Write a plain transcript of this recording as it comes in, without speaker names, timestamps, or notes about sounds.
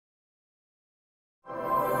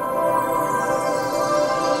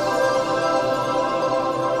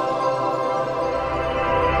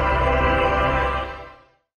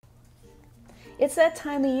that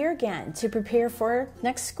time of year again to prepare for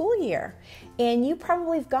next school year. And you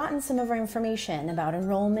probably have gotten some of our information about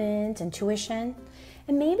enrollment and tuition.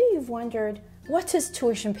 And maybe you've wondered, what does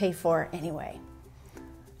tuition pay for anyway?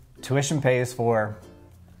 Tuition pays for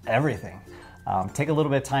everything. Take a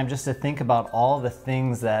little bit of time just to think about all the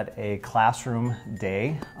things that a classroom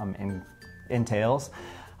day entails,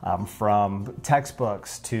 from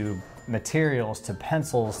textbooks to materials to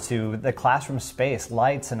pencils to the classroom space,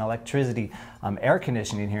 lights and electricity, air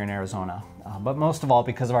conditioning here in Arizona. But most of all,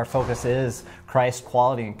 because of our focus is Christ,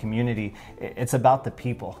 quality, and community, it's about the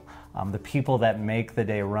people. The people that make the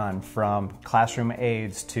day run, from classroom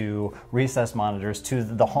aides to recess monitors to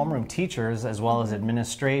the homeroom teachers, as well as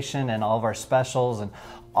administration and all of our specials and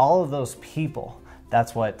all of those people.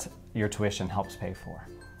 That's what your tuition helps pay for.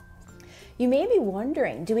 You may be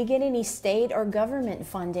wondering, do we get any state or government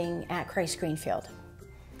funding at Christ Greenfield?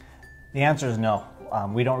 The answer is no.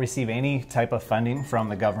 We don't receive any type of funding from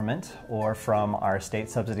the government or from our state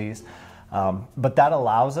subsidies. But that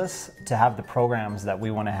allows us to have the programs that we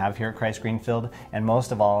want to have here at Christ Greenfield, and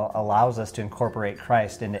most of all, allows us to incorporate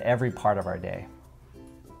Christ into every part of our day.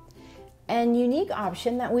 An unique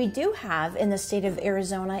option that we do have in the state of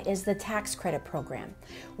Arizona is the tax credit program,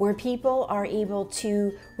 where people are able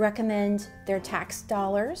to recommend their tax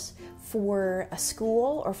dollars for a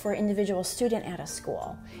school or for an individual student at a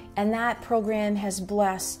school. And that program has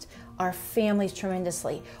blessed our families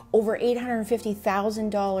tremendously. Over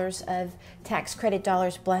 $850,000 of tax credit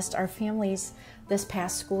dollars blessed our families this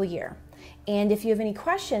past school year. And if you have any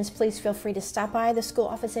questions, please feel free to stop by the school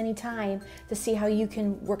office anytime to see how you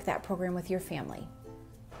can work that program with your family.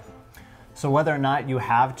 So whether or not you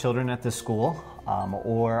have children at the school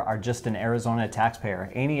or are just an Arizona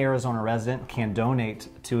taxpayer, any Arizona resident can donate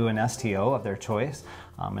to an STO of their choice.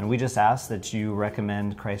 And we just ask that you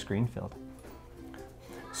recommend Christ Greenfield.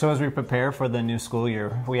 So as we prepare for the new school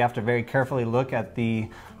year, we have to very carefully look at the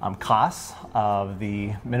costs of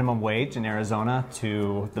the minimum wage in Arizona,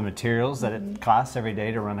 to the materials that it costs every day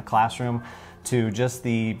to run a classroom, to just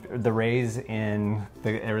the raise in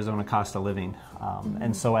the Arizona cost of living.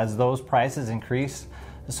 And so as those prices increase,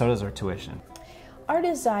 so does our tuition. Our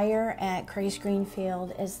desire at Christ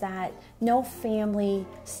Greenfield is that no family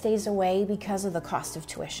stays away because of the cost of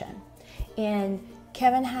tuition. And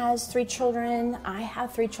Kevin has 3 children, I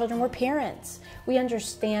have 3 children, we're parents. We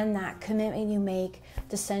understand that commitment you make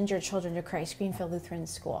to send your children to Christ Greenfield Lutheran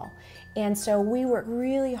School. And so we work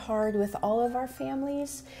really hard with all of our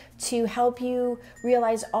families to help you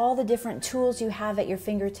realize all the different tools you have at your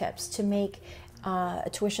fingertips to make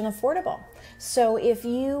tuition affordable. So if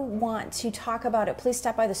you want to talk about it, please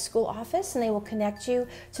stop by the school office and they will connect you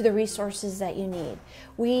to the resources that you need.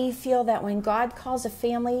 We feel that when God calls a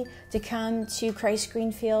family to come to Christ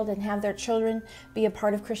Greenfield and have their children be a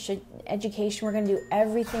part of Christian education, we're going to do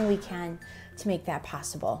everything we can to make that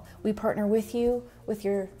possible. We partner with you, with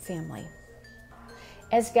your family.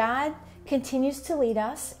 As God continues to lead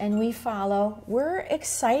us and we follow, we're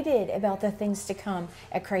excited about the things to come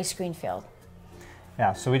at Christ Greenfield.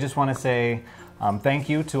 Yeah, so we just want to say thank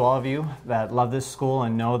you to all of you that love this school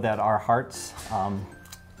and know that our hearts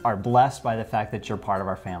are blessed by the fact that you're part of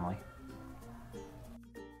our family.